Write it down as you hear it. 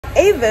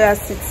Hey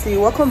Veracity,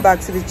 welcome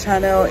back to the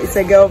channel. It's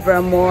a girl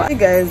VeraMoore. Hey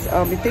guys,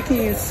 I'll be taking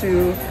you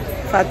to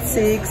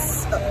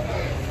Fatigues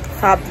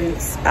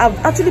Fabrics. I've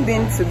actually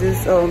been to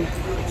this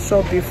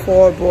shop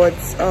before, but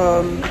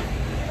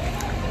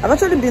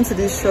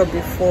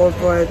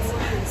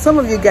some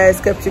of you guys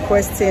kept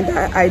requesting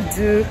that I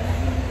do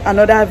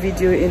another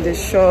video in the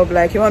shop,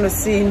 like you want to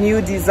see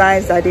new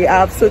designs that they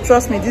have. So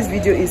trust me, this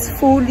video is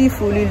fully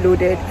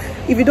loaded.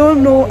 If you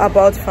don't know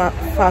about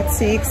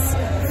Fatigues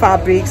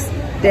Fabrics,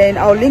 then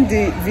I'll link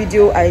the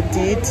video I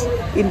did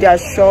in their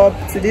shop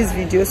to this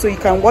video, so you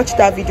can watch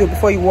that video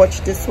before you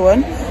watch this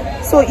one.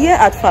 So here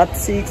at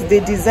Fatigues,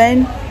 they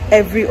design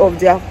every of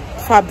their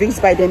fabrics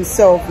by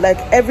themselves, like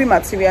every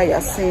material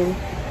you're seeing.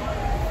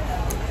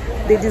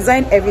 They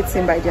design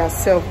everything by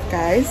themselves,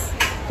 guys.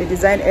 They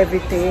design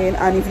everything,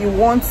 and if you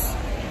want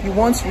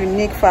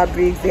unique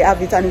fabrics, they have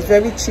it, and it's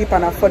very cheap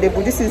and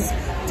affordable. This is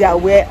their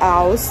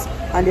warehouse,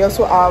 and they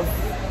also have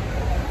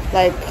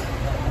like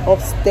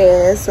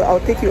upstairs, so I'll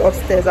take you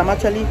upstairs. I'm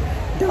actually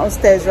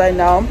downstairs right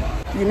now.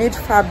 You need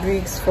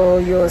fabrics for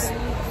your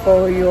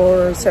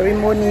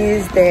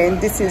ceremonies, then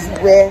this is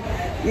where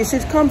you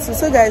should come to.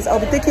 So guys, I'll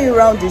be taking you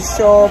around the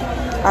shop,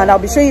 and I'll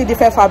be showing you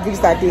different fabrics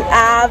that they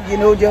have, you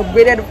know, the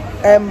upgraded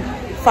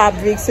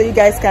fabrics, so you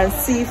guys can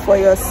see for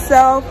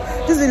yourself.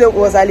 This video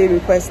was highly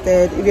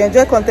requested. If you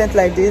enjoy content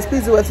like this,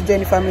 please do well to join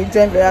the family,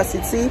 join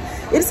Veracity.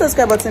 Hit the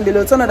subscribe button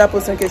below, turn on that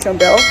post notification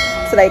bell,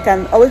 so that you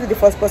can always be the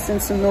first person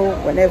to know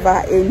whenever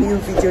a new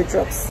video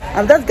drops.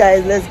 And that,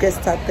 guys, let's get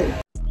started.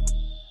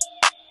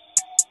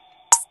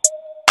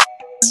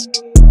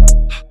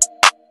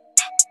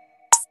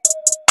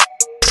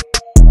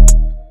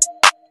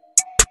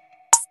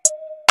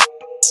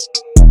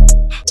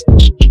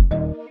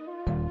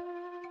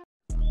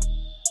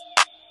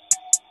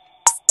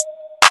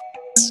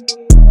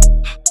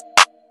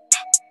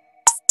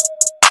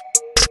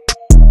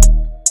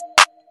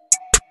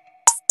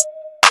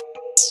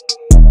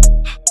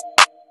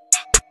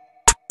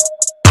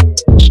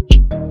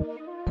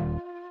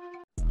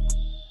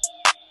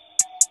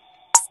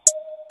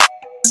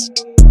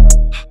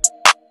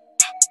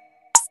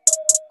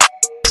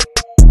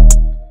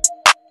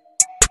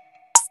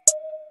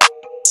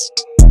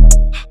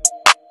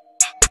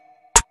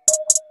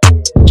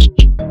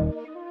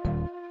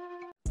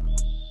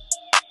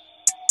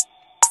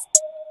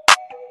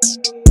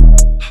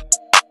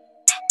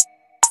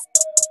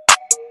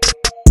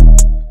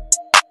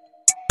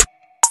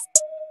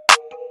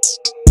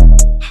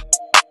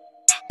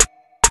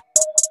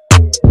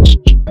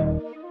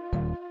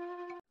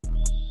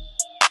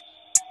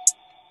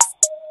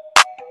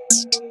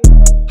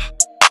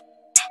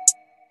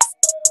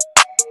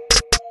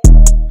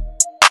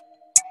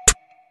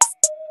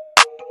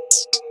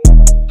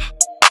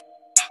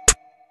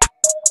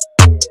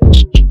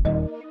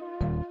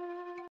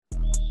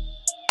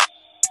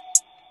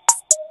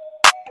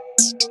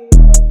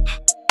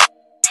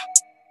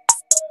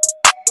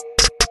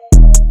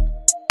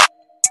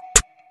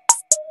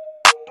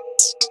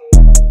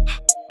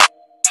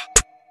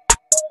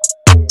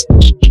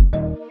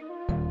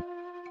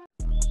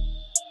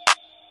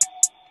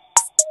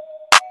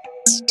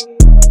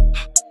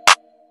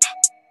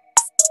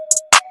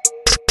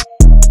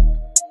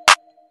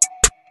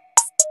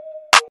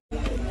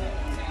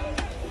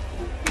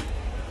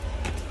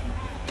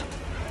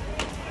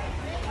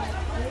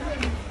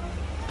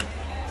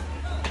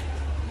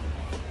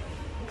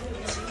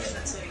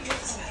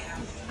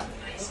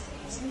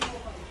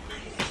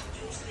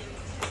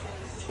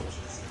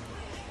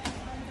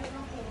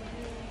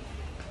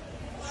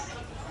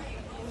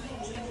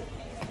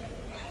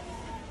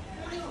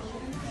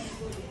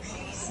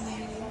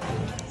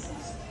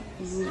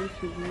 The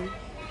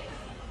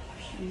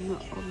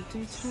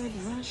updated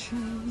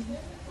version.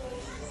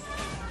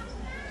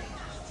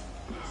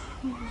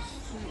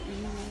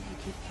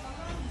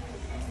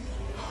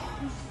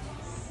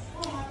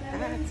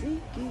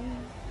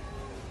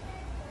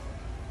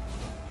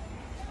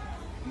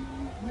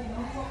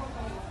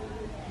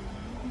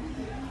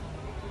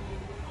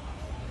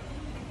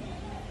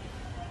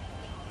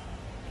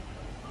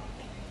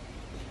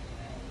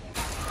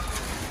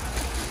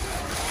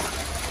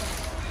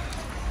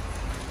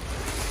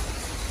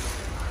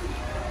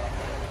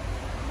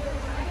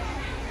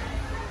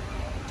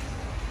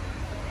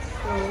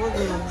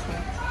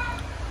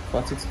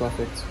 Fatigues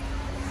Perfect.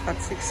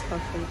 Fatigues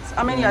Perfect.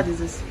 How many yards is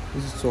this?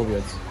 This is 12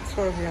 yards.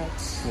 12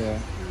 yards. Yeah.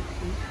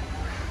 Okay.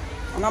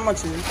 And how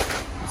much is it?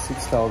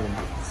 6,000.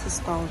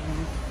 6,000.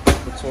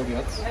 For 12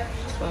 yards.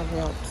 12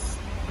 yards.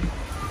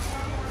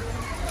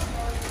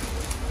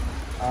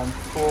 And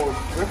for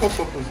record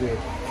purpose there,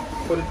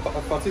 for the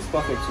Fatigues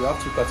Perfect, we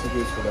have two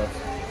categories for that.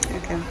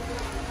 Okay.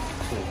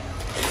 So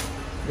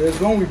there's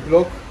one with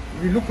block.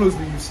 If you look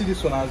closely, you see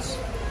this one has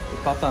a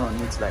pattern on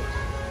it, like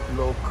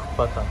lock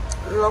pattern.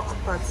 Lock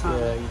pattern.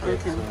 Yeah, you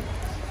get okay.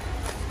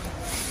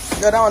 So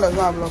The other one does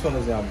not have block. This one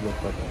doesn't have block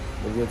pattern,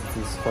 but yet it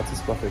is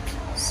Fatigues Perfect.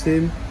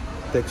 Same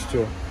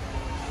texture,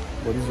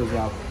 but this doesn't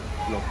have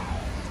block.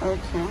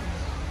 Okay.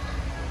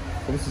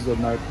 So this is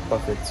ordinary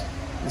perfect.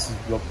 This is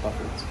block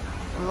perfect.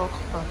 Block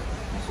pack.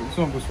 So this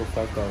one goes for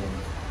 5,000.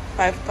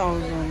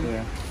 5,000.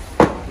 Yeah.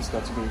 This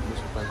category goes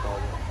for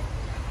 5,000.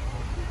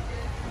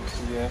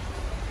 So yeah.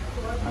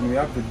 And we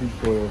have the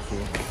big boy also.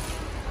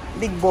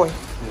 Big boy.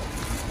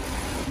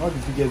 Yeah. Not the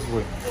biggest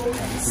boy. And the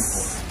big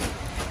boy.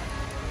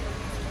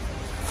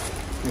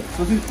 Yeah.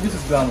 So this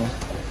is glamour.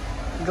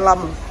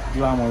 Glamour.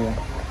 Glamour, yeah.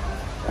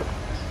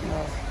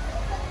 Yeah.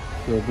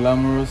 So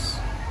glamorous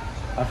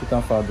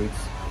African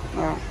fabrics.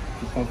 Yeah.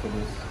 You come for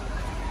this.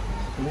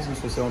 So this is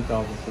for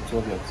 7,000 for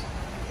 12 yards.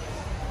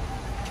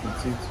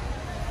 That's it.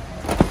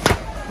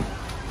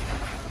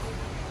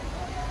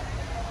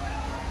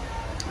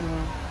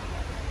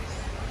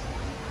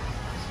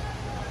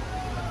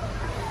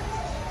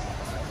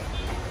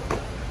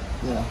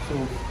 Yeah, so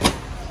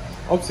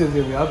upstairs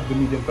here we have the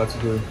medium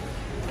category.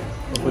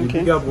 But for the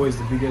bigger boys,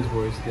 the biggest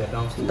boys, they are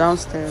downstairs.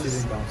 Downstairs.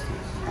 Chilling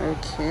downstairs.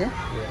 Okay.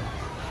 Yeah.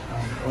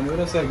 And on the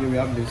other side here we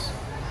have this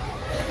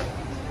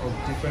of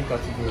different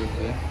categories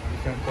there,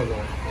 different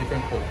color,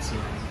 different quality.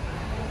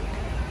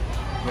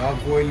 We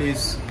have boy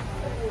lace,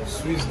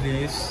 Swiss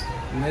lace,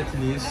 net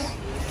lace,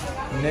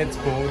 net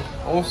gold,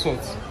 all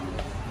sorts.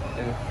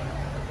 Yeah.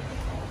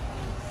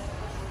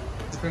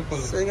 Different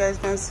colors. So you guys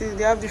can see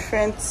they have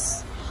different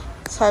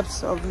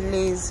types of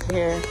lace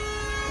here.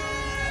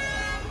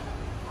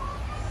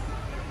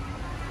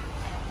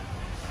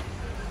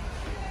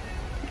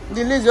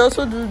 The lace, you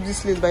also do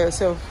this lace by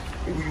yourself?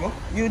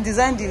 You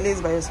design the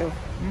lace by yourself?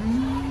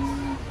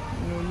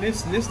 No,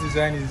 lace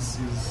design is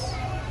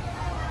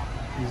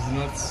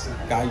not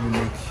that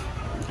unique.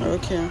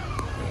 Okay.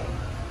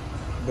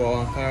 But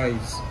Ankara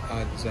is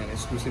our design,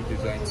 exclusive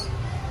designs.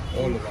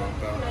 All of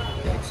Ankara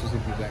are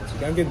exclusive designs. You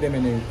can't get them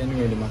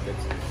anywhere in the market.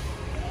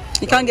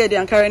 You can't get the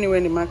Ankara anywhere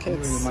in the market.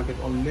 Anywhere in the market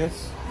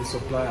unless they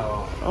supply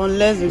our.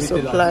 Unless they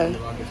supply.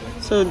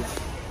 So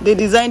they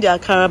design the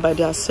Ankara by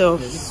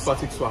themselves. Yeah, this is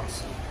Batik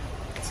Swax.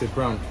 It's a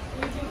brand.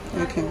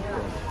 Okay.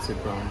 Yeah, it's a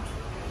brand.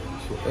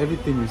 So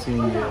everything you see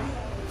in here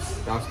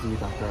that has to do with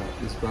Ankara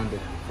is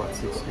branded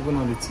Batik. Even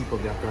on the tip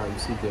of the Ankara you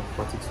see the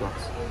Batik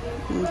Swax.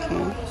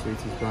 Okay. So it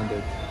is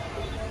branded.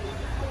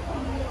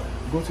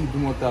 Go to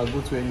Dumota, go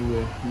to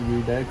anywhere, you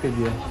will be directed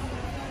here.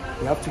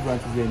 We have 2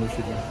 branches here in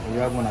Oshodi, and we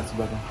have one at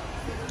Ibadan.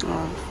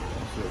 Oh.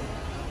 So,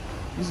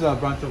 this is our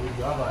branch of it.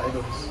 We have our head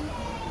office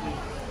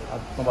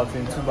at number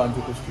 22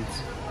 Banjoko Street,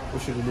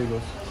 Oshodi,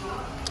 Lagos.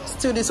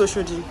 Still this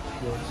Oshodi?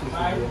 Yeah, so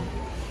yeah.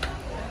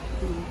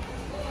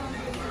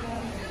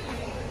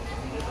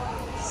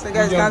 So you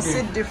guys can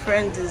see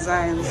different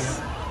designs.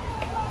 Yeah.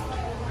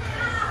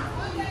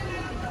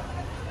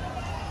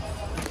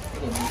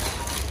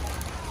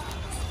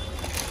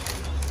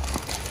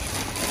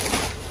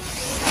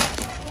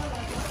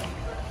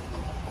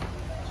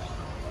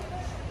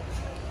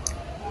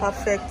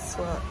 Perfect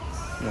swag.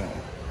 Yeah.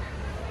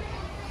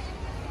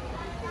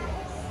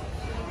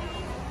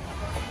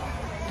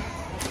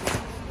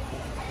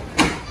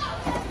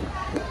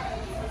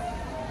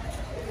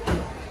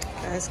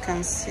 Guys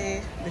can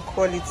see the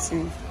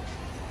quality.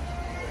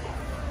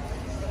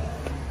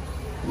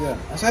 Yeah,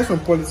 aside from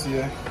quality,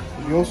 yeah,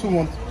 we also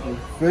want a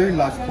very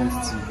large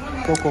quantity.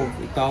 Talk of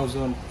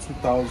 1,000,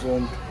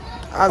 2,000,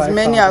 as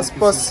many as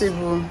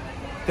possible.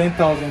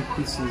 10,000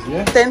 pieces,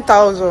 yeah?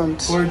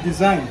 10,000 for a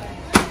design.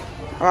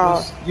 Wow.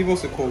 Just give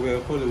us a call,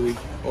 we'll call a week,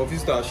 or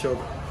visit our shop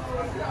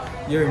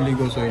here in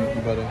Lagos or in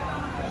Ibadan.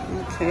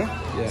 Okay.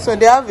 Yeah. So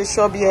they have a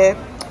shop here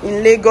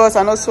in Lagos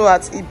and also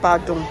at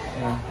Ibadan.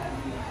 Yeah.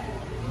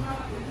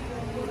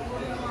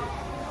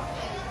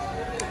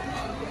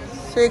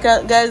 So you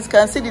guys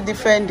can see the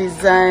different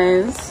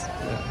designs.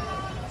 Yeah.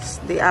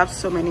 They have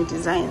so many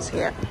designs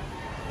here.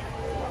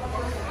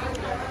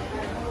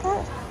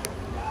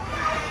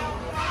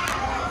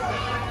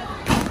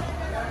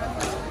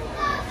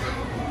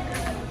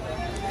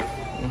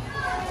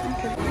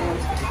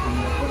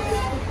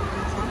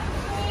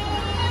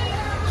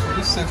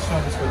 This section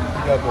is for the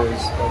bigger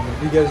boys, the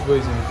biggest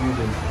boys in the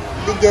building.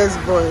 Biggest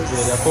boys.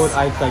 Yeah, they're called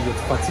eye target,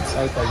 Batik's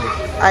eye target.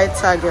 Eye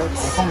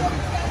targets.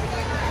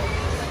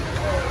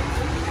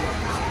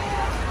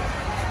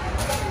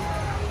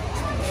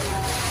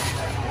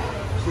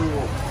 So,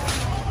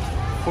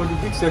 for the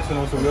big section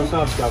also, we also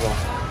have Java.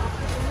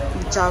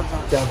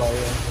 Java,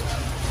 yeah.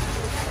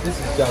 This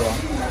is Java.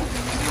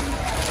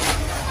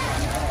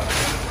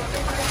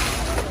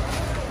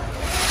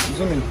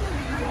 Zoom in.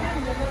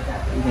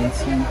 You can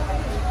see.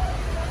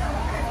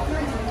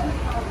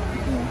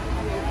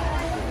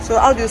 So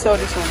how do you sell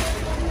this one?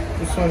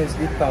 This one is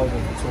 8,000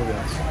 for 12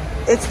 years.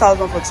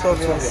 8,000 for 12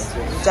 years.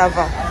 Yes.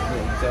 Java.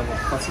 Yeah, Java.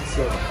 Batik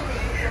Java.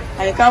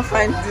 And you can't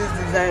find this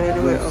design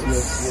anywhere else.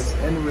 Yes,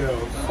 anywhere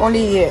else.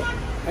 Only here.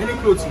 Any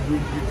clothes you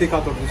take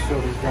out of this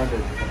shop is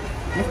branded.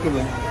 No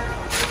problem.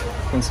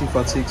 You can see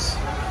Batiks.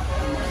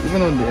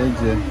 Even on the edge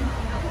here.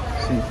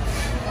 See.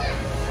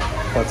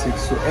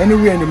 Batiks. So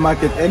anywhere in the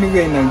market,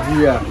 anywhere in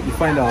Nigeria, you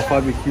find our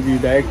fabric, you'll be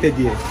directed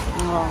here.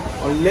 Wow.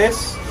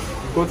 Unless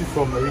you got it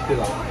from a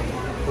retailer.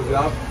 Because we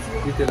have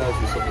retailers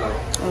we supply.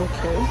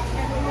 Okay.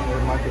 In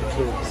the market,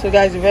 so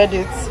guys, you read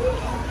it.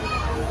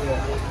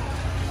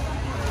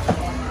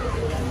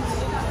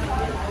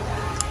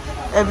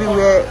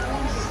 everywhere.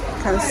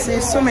 You can see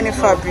so many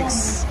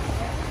fabrics.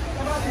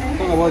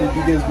 Talk about the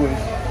biggest boys.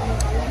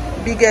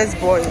 Biggest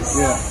boys.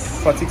 Yeah,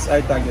 Fatigue's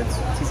eye target.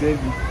 It is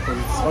heavy, but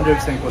it's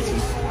 100% cotton.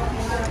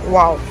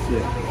 Wow.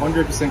 Yeah,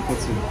 100%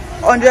 cotton.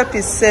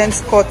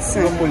 100%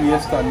 cotton. No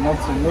polyester,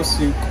 nothing, no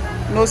silk.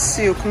 No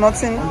silk,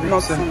 nothing, 100%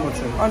 nothing.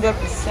 cotton.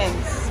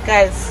 100%.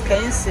 Guys,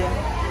 can you see?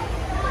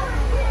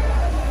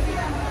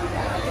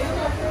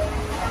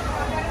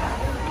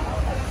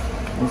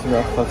 These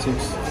are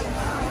Fatigues.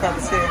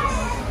 Fatigues.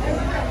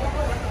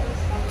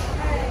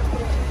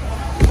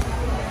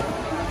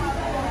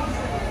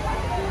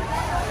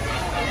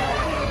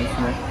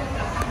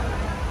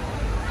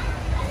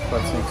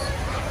 Fatigues.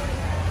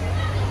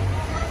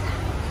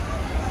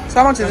 So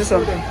how much is this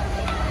one?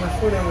 Let's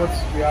show them what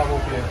we have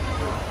up here.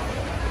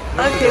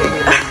 Okay.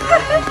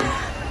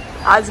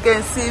 As you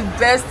can see,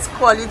 best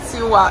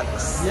quality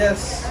wax.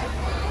 Yes.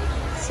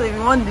 So if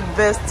you want the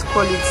best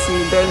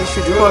quality, then you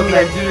should The whole come of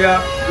here. Nigeria,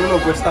 the whole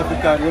of West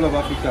Africa, the whole of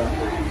Africa.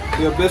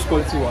 They are best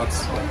quality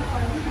wax.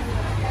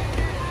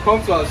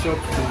 Come to our shop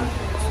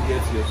to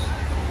get yours.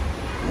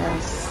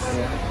 Yes.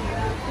 Yeah.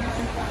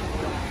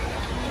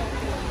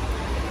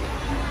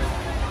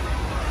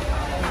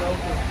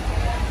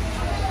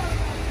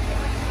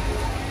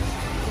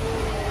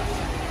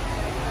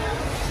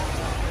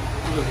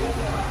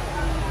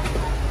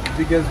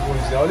 Biggest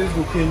boys, they're always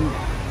looking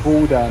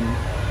bold and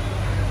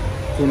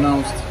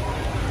pronounced.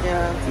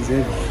 Yeah. It's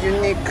heavy.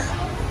 Unique.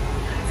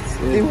 It's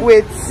The heavy.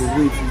 weight. The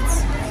weight,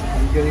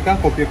 you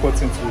can't compare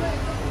cotton to it.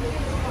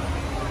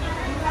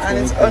 And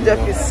it's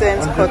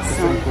 100%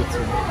 cotton.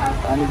 cotton.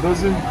 And it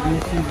doesn't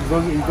bleach, it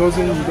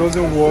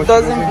doesn't wash. It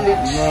doesn't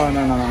bleach. No.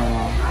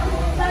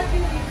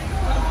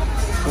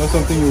 It's not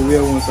something you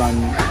wear once and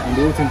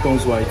the whole thing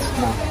turns white.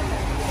 No.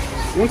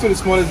 Even to the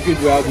smallest gauge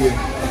we have here,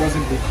 it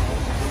doesn't bleach.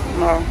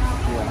 No.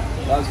 Yeah,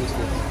 that's just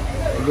it.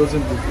 It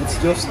doesn't bleach. It's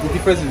just the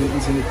difference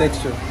is in the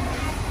texture.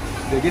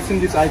 They're getting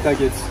this eye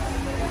target.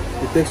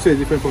 The texture is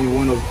different from the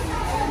one of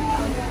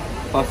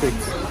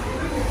perfect.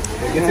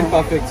 They're getting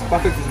perfect.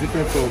 Perfect is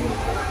different from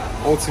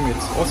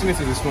ultimate. Ultimate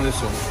is the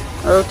smallest one.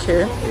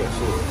 Okay. Yeah,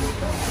 so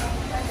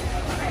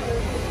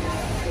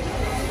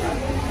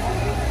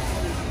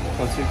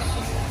that's it.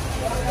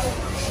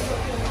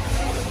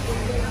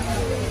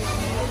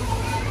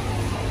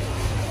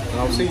 And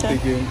I'll say it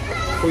again.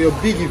 For your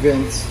big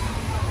events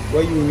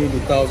where you need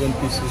 1,000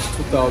 pieces,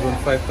 2,000,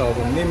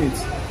 5,000, name it.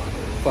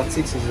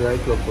 Fatigues is the right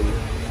club for you.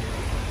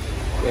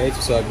 We're here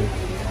to serve you.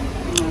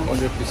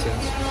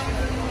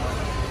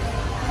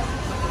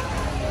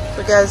 100%.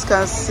 So guys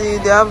can see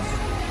they have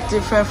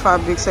different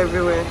fabrics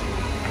everywhere.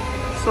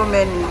 So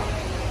many.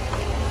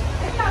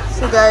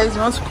 So guys,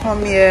 you want to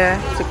come here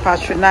to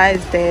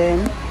patronize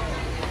them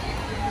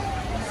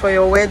for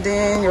your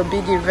wedding, your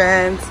big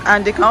events,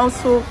 and they can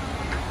also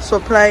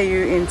supply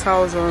you in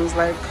thousands.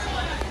 Like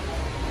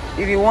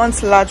if you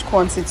want large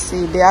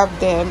quantity, they have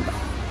them.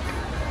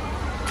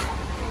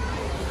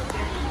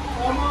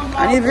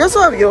 And if you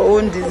also have your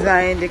own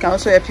design, they can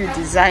also help you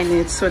design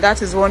it. So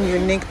that is one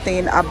unique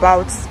thing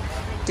about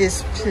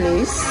this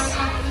place,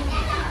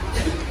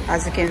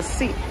 as you can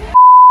see.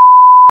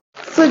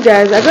 So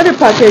guys, I got a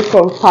package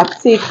from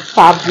Fatigue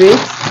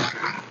Fabrics,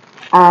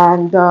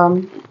 and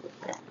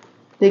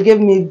they gave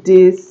me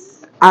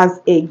this as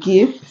a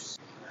gift.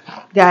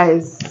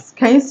 Guys,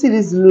 can you see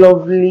this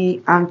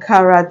lovely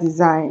Ankara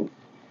design?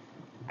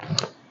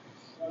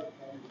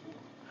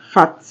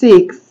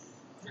 Fatigue,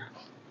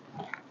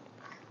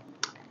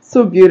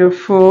 so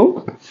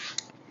beautiful.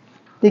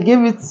 They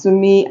gave it to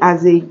me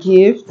as a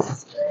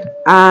gift,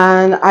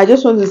 and I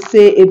just want to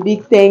say a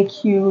big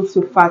thank you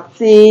to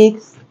Fatigue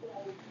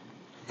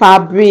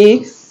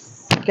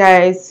Fabrics.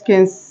 Guys, you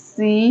can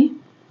see,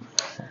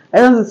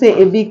 I want to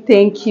say a big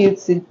thank you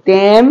to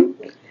them.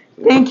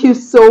 Thank you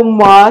so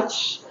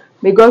much.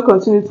 May God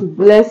continue to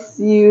bless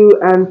you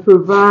and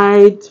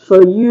provide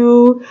for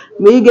you.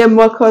 May you get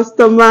more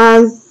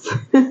customers.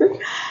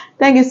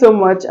 Thank you so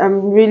much.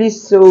 I'm really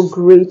so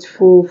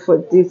grateful for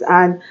this,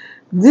 and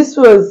this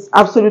was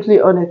absolutely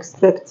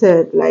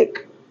unexpected.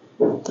 Like,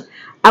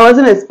 I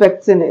wasn't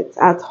expecting it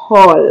at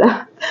all.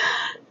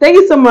 Thank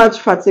you so much,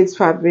 Fatigues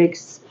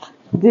Fabrics.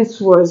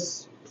 This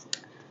is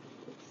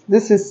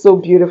so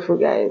beautiful,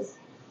 guys.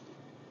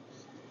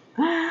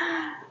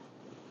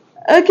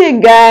 Okay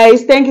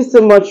guys, thank you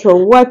so much for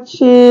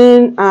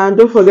watching, and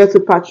don't forget to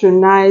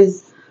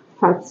patronize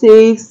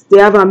Fatigues. They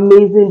have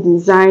amazing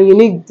design,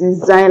 unique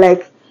design.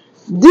 Like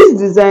these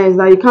designs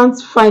now, you can't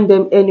find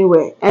them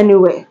anywhere.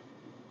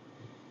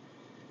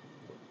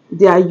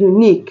 They are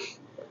unique,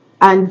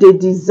 and they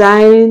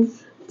design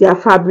their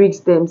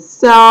fabrics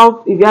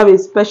themselves. If you have a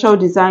special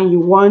design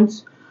you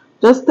want,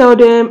 just tell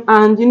them,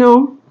 and you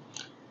know,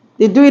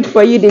 they do it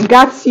for you. They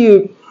got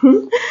you.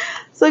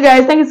 So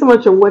guys, thank you so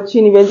much for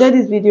watching. If you enjoyed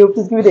this video,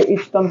 please give it a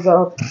huge thumbs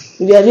up.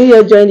 If you are new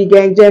here, join the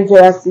gang, join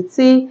Vera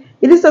City.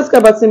 Hit the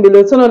subscribe button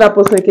below, turn on that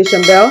post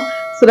notification bell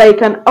so that you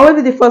can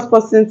always be the first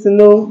person to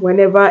know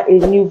whenever a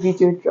new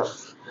video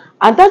drops.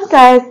 And that's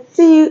guys,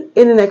 see you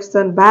in the next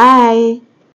one. Bye.